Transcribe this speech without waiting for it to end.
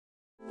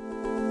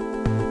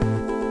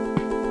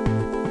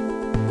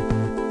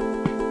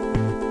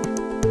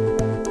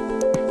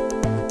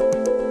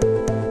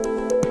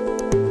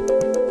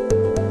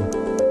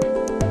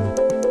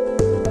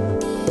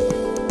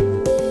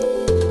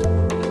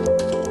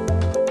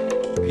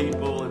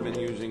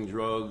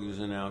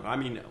alcohol. I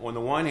mean, on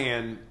the one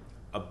hand,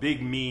 a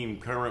big meme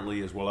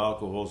currently is, well,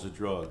 alcohol's a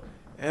drug.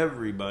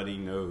 Everybody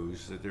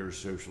knows that there are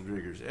social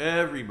triggers.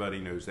 Everybody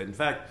knows that. In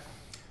fact,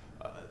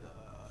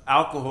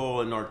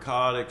 alcohol and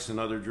narcotics and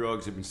other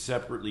drugs have been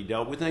separately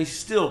dealt with, and they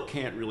still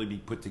can't really be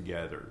put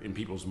together in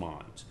people's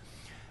minds.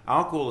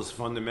 Alcohol is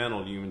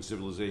fundamental to human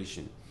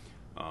civilization.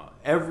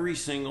 Every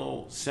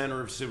single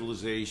center of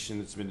civilization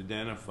that's been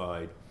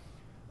identified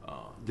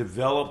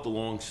developed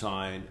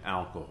alongside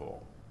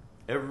alcohol.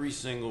 Every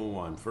single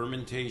one.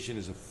 Fermentation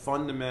is a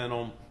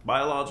fundamental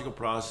biological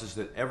process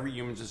that every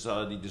human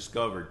society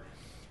discovered.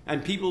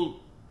 And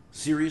people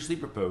seriously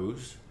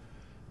propose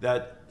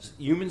that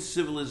human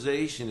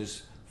civilization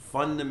is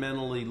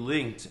fundamentally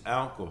linked to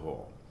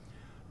alcohol.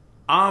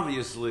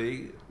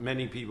 Obviously,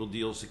 most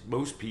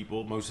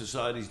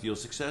societies deal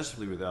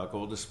successfully with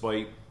alcohol,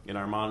 despite, in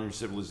our modern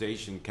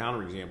civilization,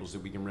 counterexamples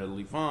that we can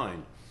readily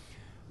find.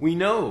 We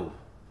know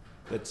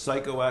that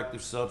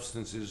psychoactive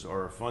substances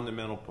are a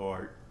fundamental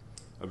part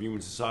of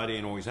human society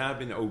and always have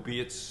been.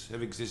 Opiates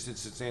have existed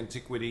since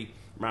antiquity.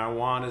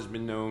 Marijuana has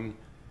been known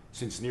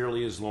since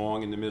nearly as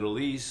long in the Middle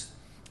East.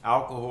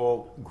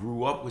 Alcohol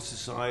grew up with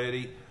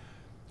society.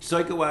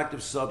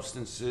 Psychoactive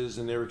substances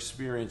and their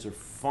experience are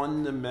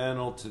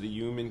fundamental to the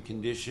human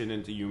condition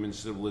and to human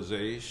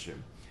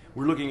civilization.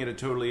 We're looking at it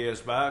totally ass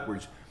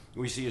backwards.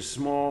 We see a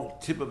small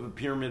tip of a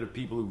pyramid of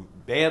people who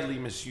badly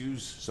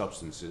misuse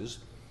substances,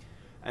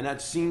 and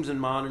that seems in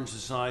modern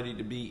society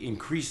to be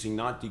increasing,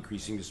 not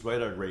decreasing,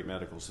 despite our great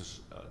medical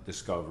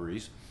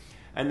discoveries.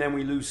 And then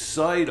we lose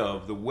sight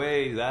of the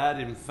way that,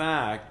 in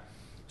fact,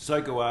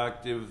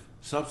 psychoactive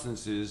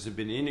substances have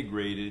been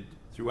integrated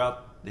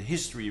throughout the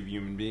history of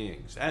human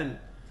beings, and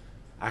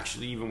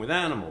actually even with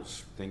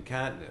animals. Think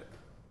catnip.